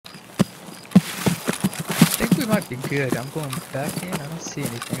might be good. I'm going back in. I don't see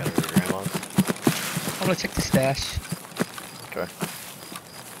anything. Gotta go to grandma's. I'm gonna check the stash. Okay.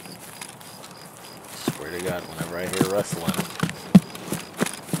 Swear to God, whenever I hear rustling.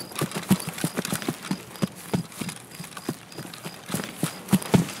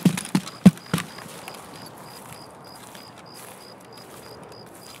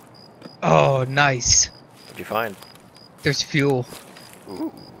 Oh, nice. What'd you find? There's fuel.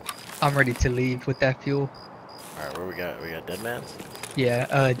 Ooh. I'm ready to leave with that fuel. Alright, what we got? We got dead man's?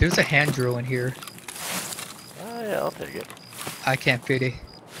 Yeah, there's a hand drill in here. Oh yeah, I'll take it. I can't fit it.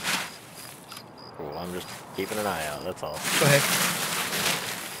 Cool, I'm just keeping an eye out, that's all. Go ahead.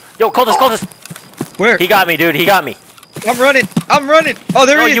 Yo, cultist! Where? He got me, dude, he got me. I'm running! I'm running! Oh,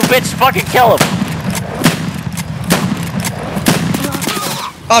 there he is! You bitch, fucking kill him!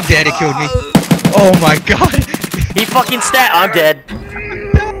 I'm dead, it killed me. Oh my god! He fucking I'm dead.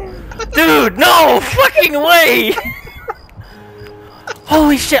 Dude, no fucking way!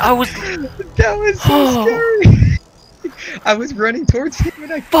 Holy shit, I was... That was so scary! I was running towards him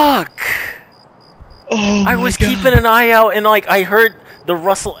and I... Fuck! Oh my I was god. keeping an eye out and like, I heard the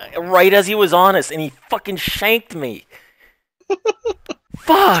rustle right as he was on us and he fucking shanked me.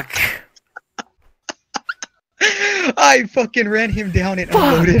 Fuck! I fucking ran him down and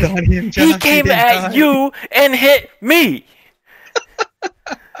unloaded on him. Josh, He came at you and hit me!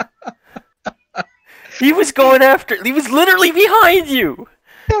 He was going after... He was literally behind you!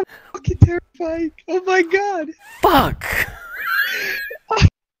 I'm fucking terrified. Oh my god. Fuck!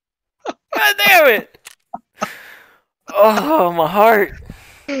 God damn it! Oh, my heart.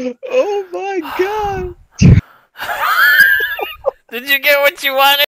 Oh my god. Did you get what you wanted?